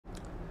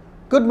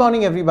Good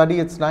morning, everybody.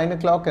 It's 9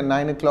 o'clock, and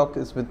 9 o'clock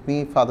is with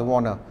me, Fr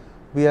Warne.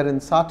 We are in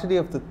Saturday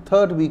of the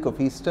third week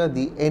of Easter,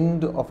 the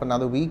end of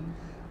another week.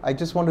 I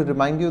just want to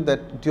remind you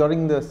that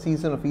during the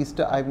season of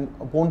Easter, I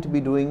won't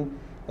be doing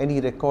any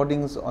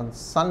recordings on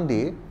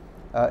Sunday.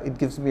 It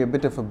gives me a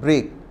bit of a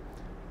break.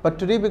 But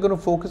today we're going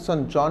to focus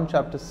on John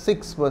chapter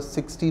 6, verse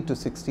 60 to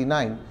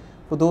 69.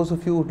 For those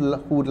of you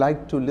who would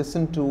like to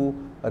listen to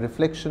a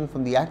reflection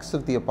from the Acts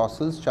of the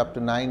Apostles, chapter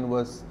 9,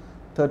 verse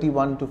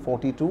 31 to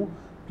 42,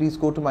 please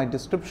go to my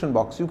description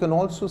box. You can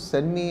also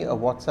send me a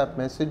WhatsApp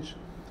message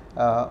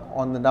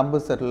on the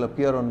numbers that will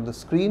appear on the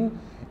screen,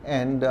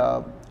 and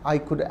I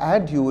could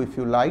add you, if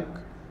you like,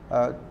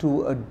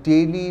 to a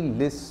daily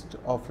list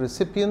of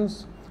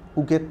recipients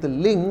who get the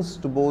links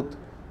to both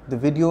the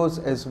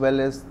videos as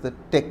well as the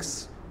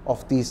texts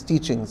of these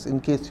teachings, in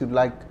case you'd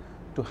like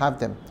to have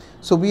them.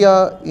 So we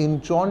are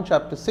in John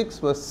chapter 6,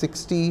 verse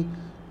 60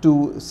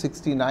 to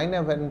 69.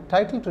 I've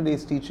entitled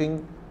today's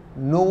teaching,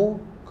 No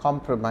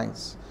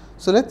Compromise.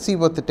 So let's see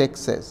what the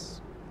text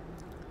says.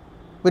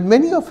 When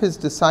many of his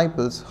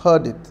disciples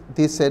heard it,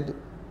 they said,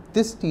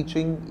 "This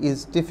teaching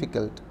is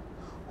difficult.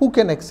 Who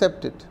can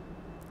accept it?"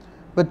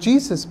 But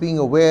Jesus, being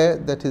aware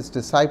that his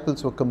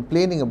disciples were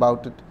complaining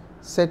about it,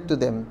 said to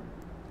them,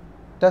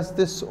 "Does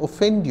this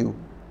offend you?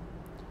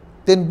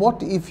 Then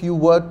what if you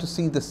were to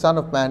see the Son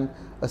of Man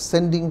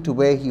ascending to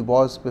where he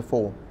was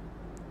before?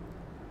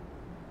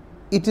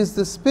 It is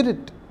the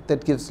Spirit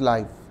that gives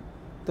life.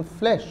 The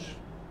flesh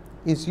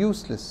is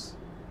useless.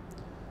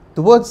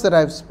 The words that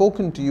I have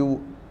spoken to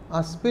you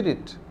are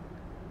spirit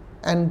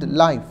and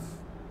life.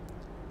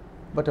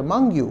 But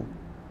among you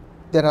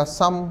there are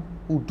some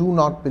who do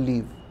not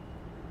believe."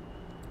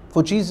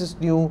 For Jesus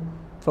knew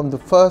from the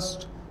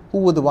first who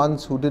were the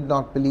ones who did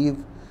not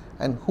believe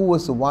and who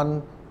was the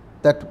one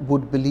that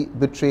would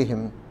betray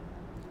him.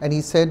 And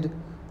he said,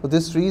 "For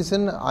this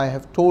reason I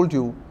have told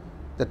you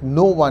that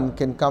no one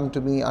can come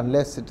to me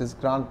unless it is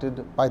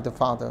granted by the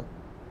Father."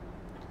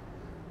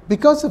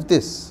 Because of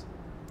this,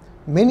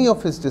 many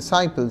of his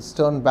disciples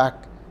turned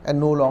back and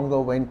no longer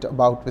went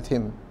about with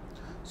him.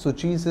 So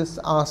Jesus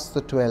asked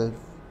the 12,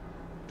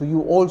 "Do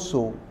you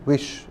also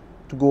wish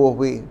to go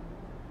away?"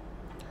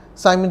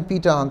 Simon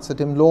Peter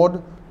answered him,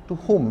 "Lord, to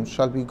whom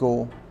shall we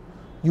go?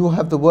 You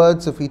have the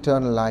words of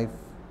eternal life,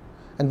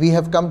 and we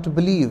have come to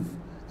believe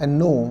and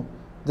know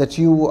that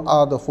you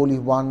are the Holy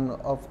One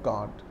of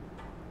God."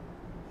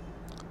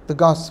 The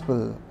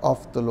Gospel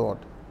of the Lord.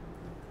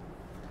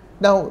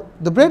 Now,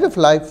 the Bread of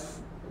Life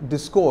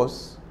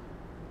discourse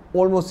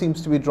almost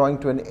seems to be drawing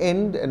to an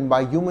end, and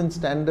by human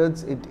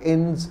standards it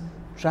ends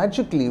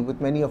tragically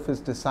with many of his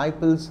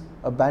disciples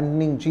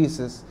abandoning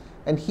Jesus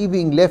and he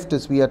being left,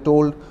 as we are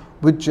told,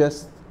 with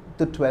just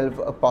the 12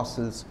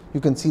 apostles. You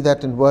can see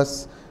that in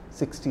verse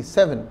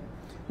 67.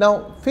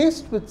 Now,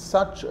 faced with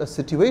such a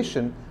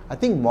situation, I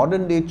think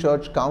modern day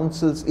church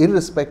councils,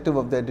 irrespective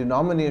of their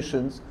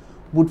denominations,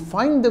 would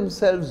find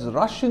themselves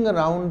rushing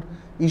around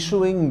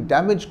issuing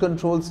damage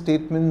control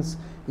statements,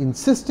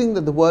 insisting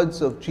that the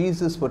words of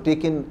Jesus were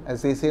taken,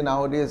 as they say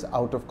nowadays,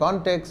 out of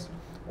context,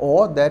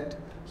 or that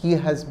he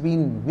has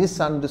been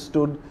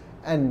misunderstood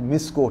and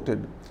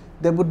misquoted.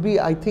 There would be,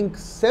 I think,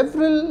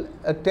 several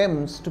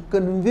attempts to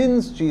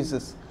convince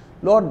Jesus,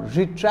 "Lord,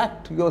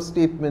 retract your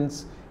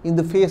statements in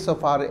the face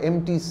of our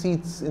empty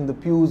seats in the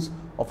pews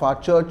of our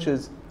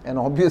churches," and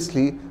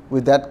obviously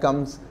with that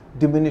comes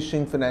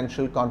diminishing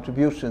financial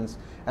contributions.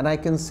 And I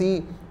can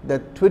see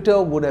that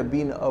Twitter would have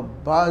been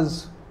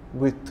abuzz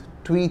with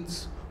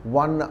tweets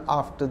one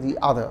after the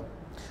other.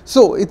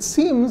 So it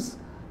seems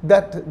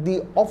that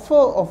the offer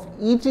of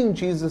eating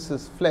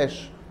Jesus'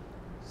 flesh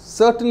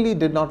certainly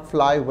did not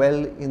fly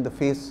well in the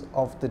face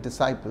of the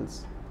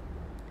disciples.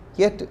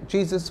 Yet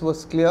Jesus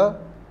was clear,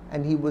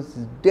 and he was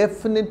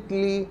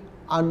definitely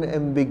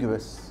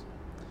unambiguous.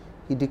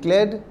 He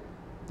declared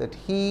that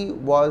he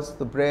was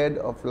the bread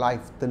of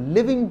life, the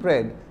living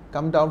bread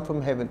come down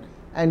from heaven,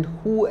 and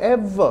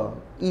whoever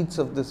eats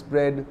of this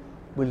bread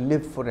will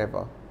live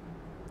forever.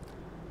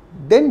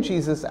 Then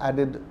Jesus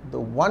added the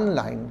one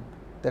line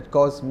that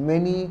caused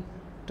many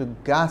to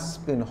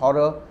gasp in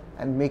horror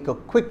and make a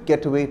quick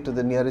getaway to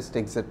the nearest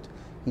exit.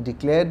 He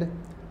declared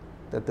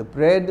that the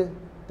bread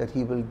that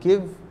he will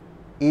give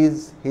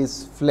is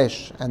his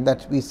flesh, and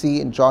that we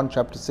see in John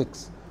chapter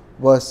 6,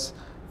 verse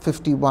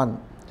 51.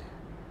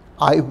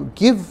 I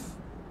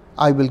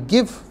will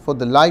give for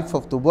the life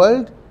of the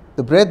world.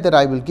 The bread that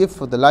I will give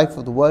for the life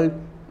of the world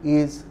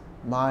is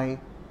my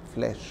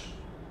flesh.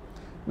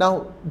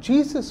 Now,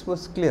 Jesus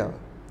was clear.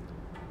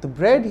 The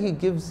bread he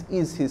gives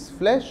is his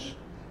flesh,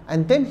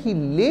 and then he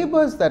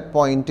labors that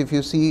point. If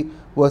you see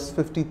verse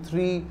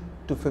 53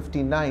 to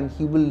 59,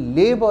 he will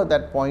labor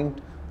that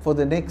point for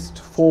the next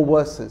 4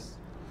 verses.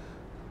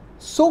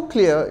 So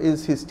clear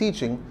is his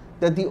teaching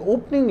that the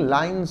opening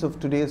lines of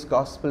today's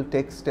gospel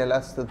text tell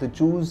us that the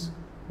Jews,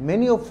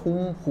 many of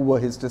whom who were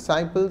his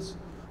disciples,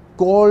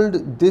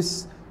 called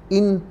this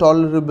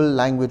intolerable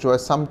language, or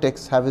as some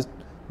texts have it,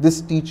 this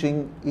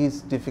teaching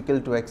is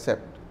difficult to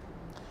accept.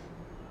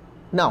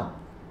 Now,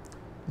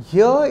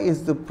 here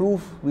is the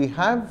proof we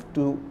have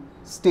to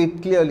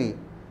state clearly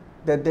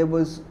that there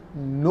was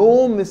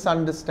no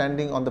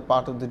misunderstanding on the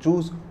part of the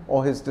Jews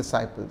or his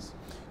disciples.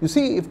 You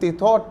see, if they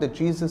thought that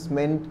Jesus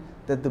meant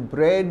that the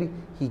bread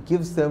he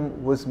gives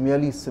them was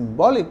merely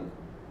symbolic,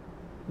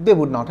 they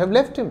would not have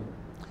left him.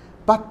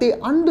 But they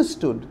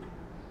understood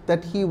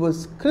that he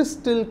was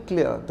crystal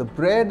clear. The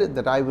bread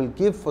that I will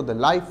give for the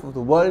life of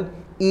the world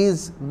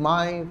is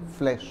my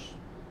flesh.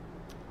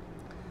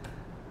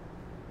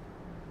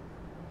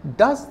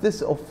 Does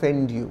this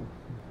offend you?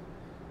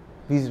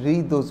 We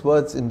read those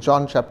words in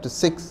John chapter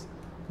 6,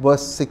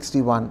 verse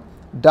 61.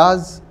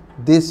 Does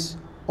this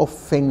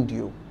offend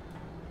you?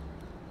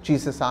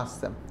 Jesus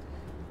asked them.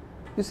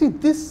 You see,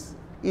 this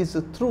is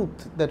a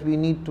truth that we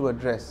need to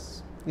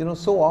address. You know,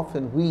 so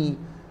often we,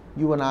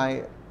 you and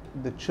I,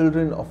 the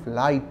children of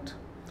light,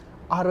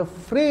 are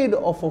afraid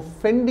of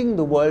offending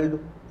the world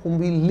whom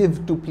we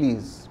live to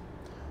please.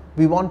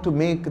 We want to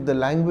make the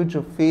language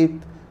of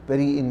faith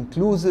very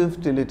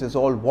inclusive till it is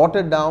all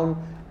watered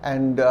down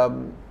and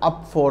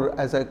up for,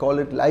 as I call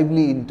it,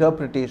 lively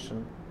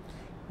interpretation.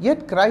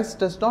 Yet Christ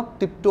does not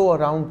tiptoe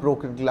around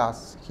broken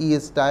glass. He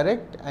is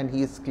direct and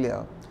he is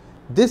clear.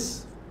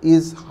 This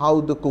is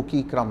how the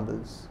cookie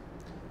crumbles.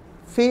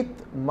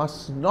 Faith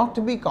must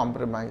not be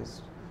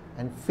compromised,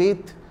 and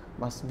faith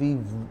must be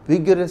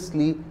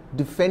vigorously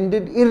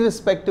defended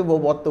irrespective of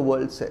what the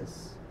world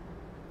says.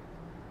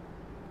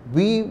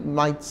 We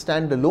might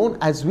stand alone,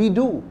 as we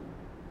do.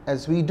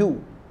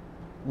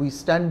 We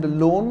stand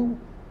alone.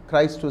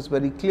 Christ was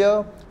very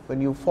clear.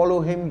 When you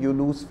follow him, you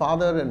lose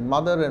father and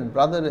mother and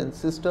brother and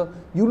sister.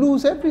 You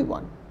lose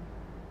everyone.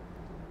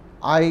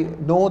 I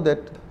know that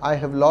I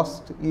have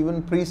lost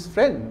even priest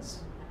friends.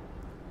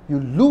 You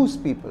lose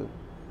people,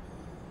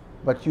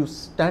 but you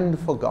stand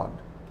for God.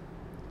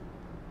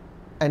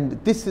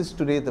 And this is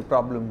today the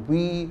problem.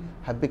 We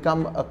have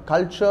become a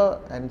culture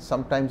and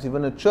sometimes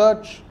even a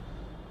church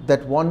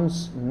that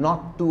wants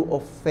not to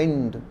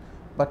offend,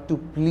 but to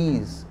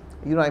please.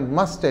 You know, I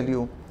must tell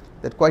you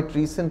that quite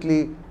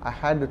recently I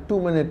had a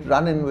 2-minute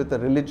run-in with a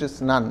religious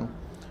nun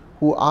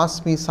who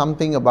asked me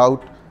something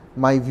about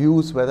my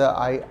views, whether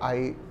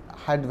I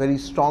had very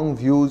strong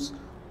views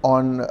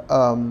on,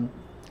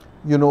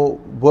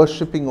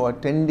 worshipping or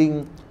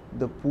attending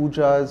the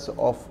pujas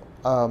of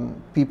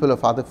people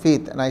of other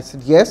faith. And I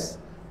said, yes,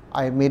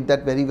 I made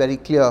that very, very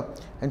clear.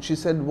 And she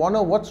said,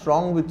 Warne, what's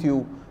wrong with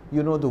you?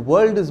 You know, the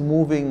world is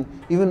moving.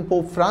 Even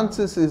Pope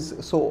Francis is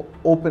so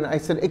open. I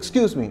said,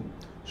 excuse me,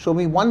 show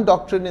me one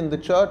doctrine in the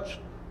church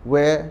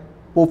where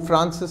Pope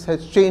Francis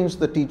has changed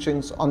the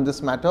teachings on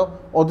this matter,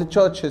 or the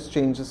church has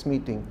changed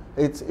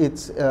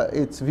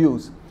its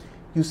views.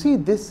 You see,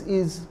 this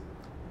is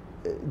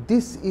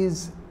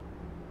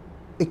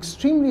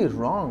extremely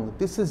wrong.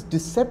 This is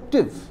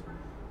deceptive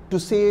to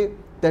say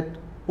that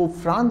Pope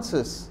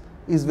Francis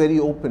is very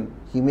open.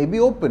 He may be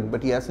open,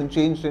 but he hasn't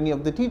changed any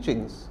of the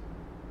teachings.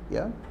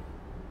 Yeah?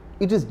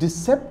 It is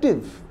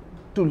deceptive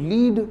to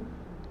lead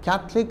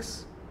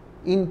Catholics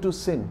into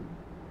sin.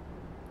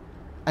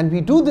 And we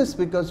do this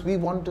because we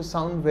want to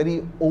sound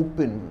very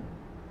open.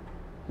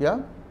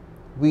 Yeah?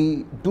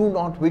 We do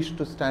not wish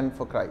to stand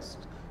for Christ.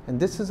 And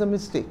this is a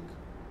mistake.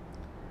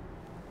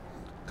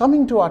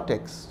 Coming to our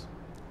text.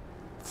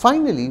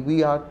 Finally,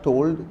 we are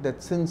told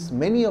that since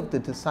many of the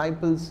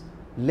disciples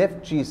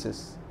left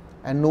Jesus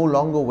and no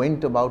longer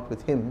went about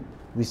with him,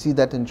 we see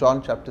that in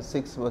John chapter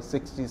 6, verse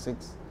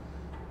 66,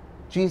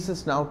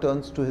 Jesus now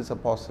turns to his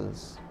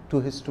apostles, to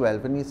his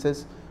 12, and he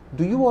says,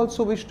 do you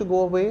also wish to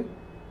go away?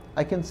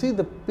 I can see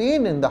the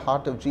pain in the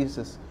heart of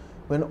Jesus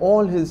when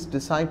all his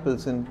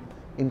disciples in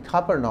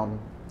Capernaum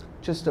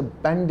just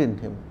abandoned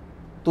him.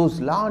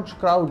 Those large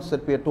crowds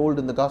that we are told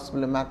in the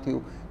Gospel of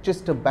Matthew,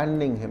 just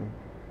abandoning him.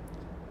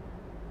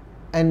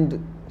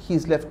 And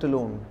he's left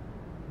alone.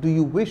 Do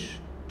you wish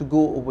to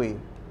go away?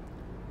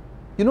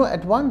 You know,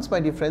 at once, my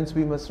dear friends,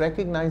 we must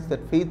recognize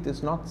that faith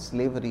is not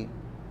slavery,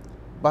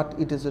 but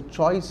it is a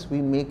choice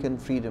we make in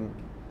freedom.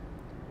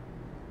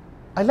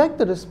 I like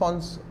the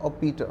response of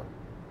Peter.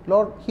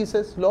 Lord, he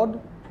says, Lord,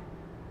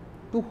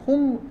 to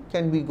whom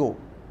can we go?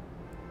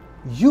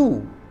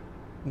 You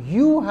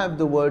have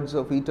the words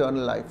of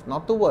eternal life,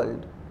 not the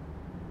world.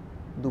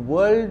 The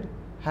world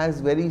has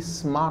very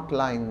smart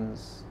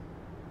lines,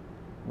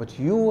 but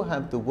you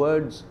have the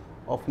words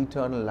of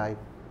eternal life.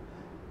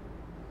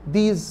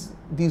 These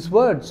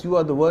words, you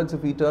are the words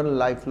of eternal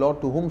life,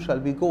 Lord, to whom shall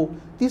we go?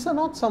 These are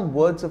not some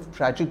words of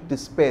tragic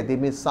despair. They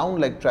may sound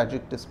like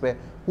tragic despair.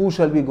 Who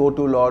shall we go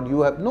to, Lord?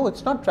 No,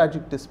 it's not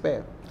tragic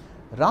despair.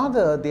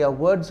 Rather, they are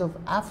words of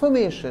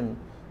affirmation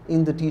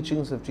in the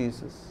teachings of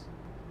Jesus.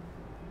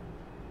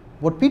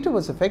 What Peter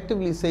was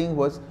effectively saying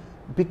was,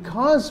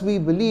 because we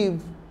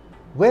believe,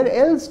 where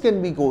else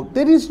can we go?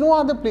 There is no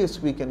other place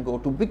we can go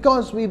to,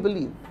 because we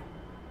believe.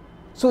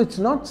 So it's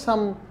not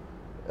some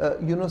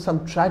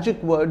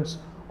tragic words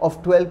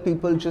of 12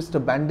 people just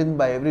abandoned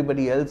by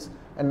everybody else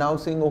and now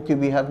saying, okay,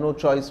 we have no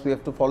choice, we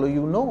have to follow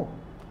you. No.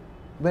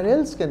 Where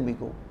else can we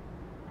go?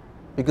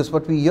 Because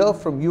what we hear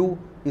from you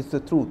is the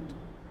truth.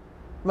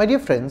 My dear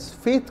friends,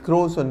 faith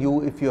grows on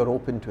you if you are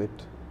open to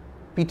it.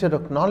 Peter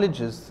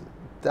acknowledges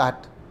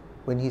that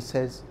when he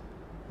says,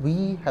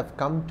 "We have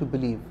come to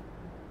believe,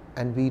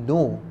 and we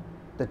know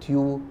that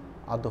you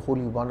are the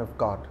Holy One of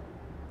God."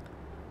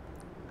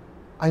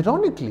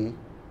 Ironically,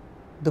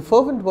 the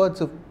fervent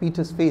words of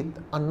Peter's faith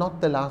are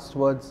not the last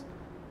words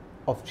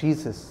of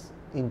Jesus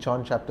in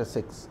John chapter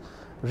 6.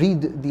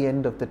 Read the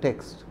end of the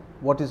text.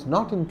 What is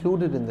not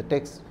included in the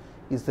text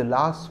is the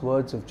last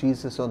words of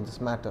Jesus on this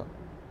matter.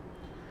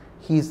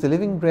 He is the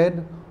living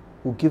bread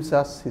who gives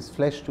us his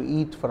flesh to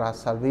eat for our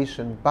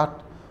salvation,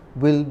 but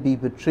will be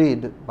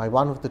betrayed by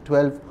one of the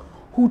 12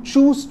 who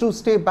choose to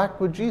stay back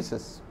with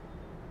Jesus.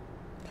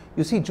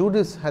 You see,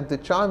 Judas had the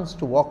chance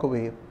to walk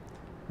away,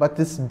 but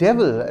this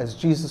devil, as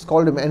Jesus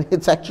called him, and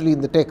it's actually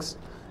in the text,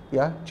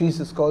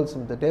 Jesus calls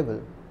him the devil,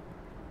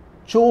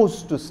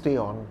 chose to stay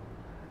on,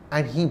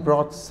 and he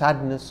brought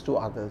sadness to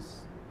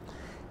others.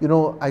 You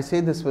know, I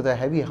say this with a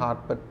heavy heart,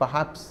 but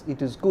perhaps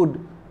it is good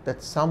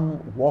that some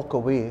walk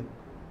away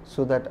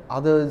so that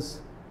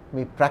others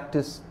may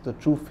practice the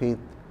true faith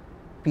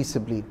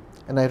peaceably.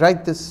 And I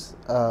write this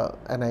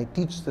and I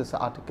teach this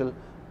article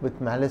with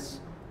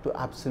malice to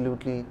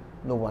absolutely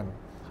no one.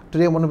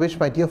 Today I want to wish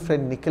my dear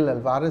friend Nikhil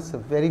Alvarez a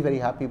very, very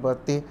happy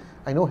birthday.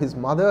 I know his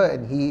mother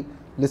and he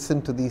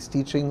listened to these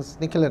teachings.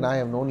 Nikhil and I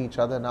have known each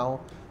other now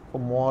for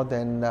more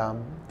than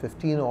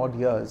 15 odd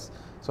years.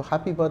 So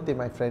happy birthday,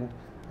 my friend,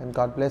 and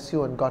God bless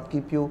you and God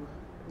keep you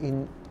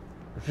in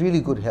really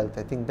good health.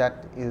 I think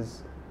that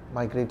is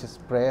my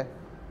greatest prayer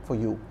for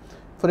you.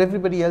 For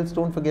everybody else,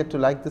 don't forget to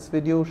like this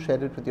video,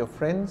 share it with your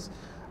friends.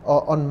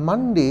 On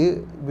Monday,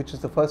 which is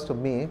the 1st of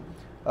May,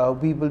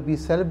 we will be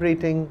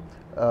celebrating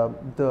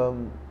the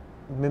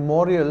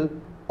memorial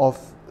of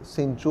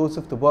St.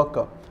 Joseph the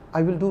Worker.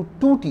 I will do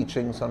 2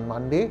 teachings on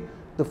Monday.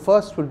 The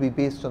first will be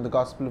based on the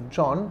Gospel of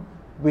John,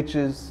 which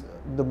is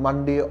the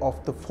Monday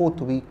of the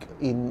 4th week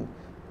in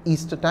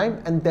Easter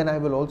time, and then I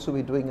will also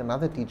be doing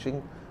another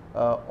teaching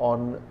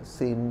on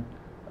St.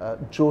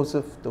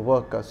 Joseph the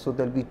Worker. So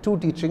there will be 2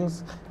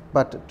 teachings,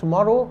 but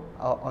tomorrow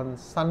on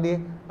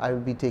Sunday I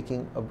will be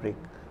taking a break.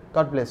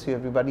 God bless you,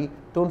 everybody.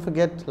 Don't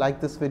forget, like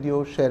this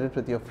video, share it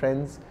with your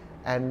friends,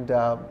 and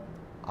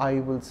I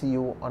will see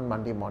you on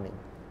Monday morning.